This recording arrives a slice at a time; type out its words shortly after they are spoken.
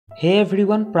Hey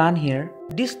everyone, Pran here.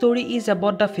 This story is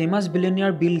about the famous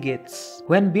billionaire Bill Gates.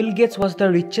 When Bill Gates was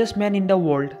the richest man in the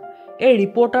world, a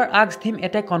reporter asked him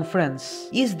at a conference,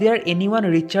 "Is there anyone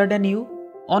richer than you?"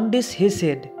 On this he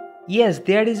said, "Yes,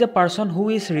 there is a person who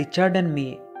is richer than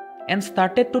me," and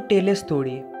started to tell a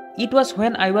story. It was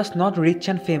when I was not rich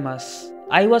and famous.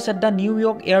 I was at the New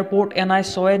York airport and I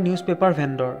saw a newspaper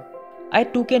vendor. I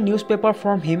took a newspaper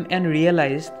from him and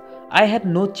realized I had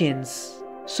no change.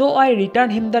 So I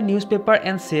returned him the newspaper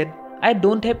and said, "I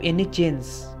don't have any change."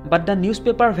 But the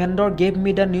newspaper vendor gave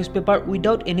me the newspaper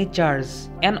without any charge,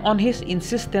 and on his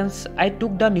insistence, I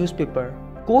took the newspaper.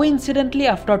 Coincidentally,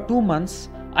 after 2 months,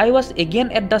 I was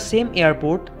again at the same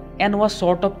airport and was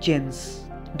short of change.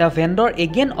 The vendor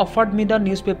again offered me the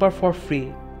newspaper for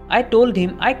free. I told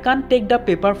him I can't take the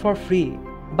paper for free,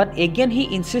 but again he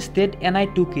insisted and I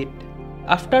took it.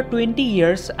 After 20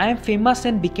 years, I am famous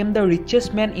and became the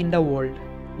richest man in the world.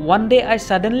 One day I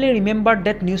suddenly remembered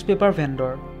that newspaper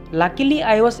vendor. Luckily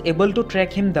I was able to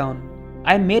track him down.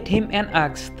 I met him and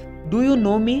asked, "Do you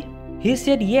know me?" He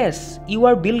said, "Yes, you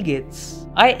are Bill Gates."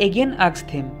 I again asked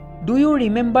him, "Do you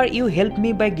remember you helped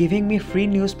me by giving me free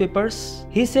newspapers?"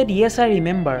 He said, "Yes, I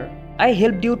remember. I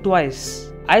helped you twice."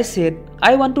 I said,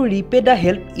 "I want to repay the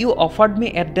help you offered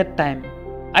me at that time.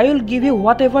 I will give you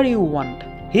whatever you want."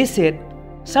 He said,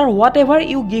 "Sir, whatever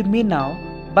you give me now,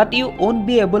 but you won't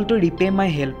be able to repay my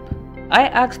help." I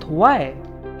asked why.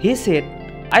 He said,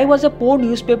 "I was a poor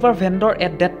newspaper vendor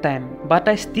at that time, but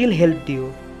I still helped you.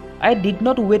 I did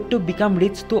not wait to become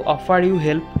rich to offer you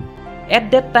help."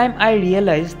 At that time I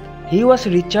realized he was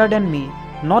richer than me,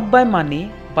 not by money,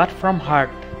 but from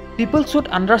heart. People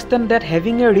should understand that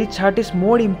having a rich heart is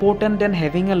more important than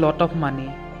having a lot of money.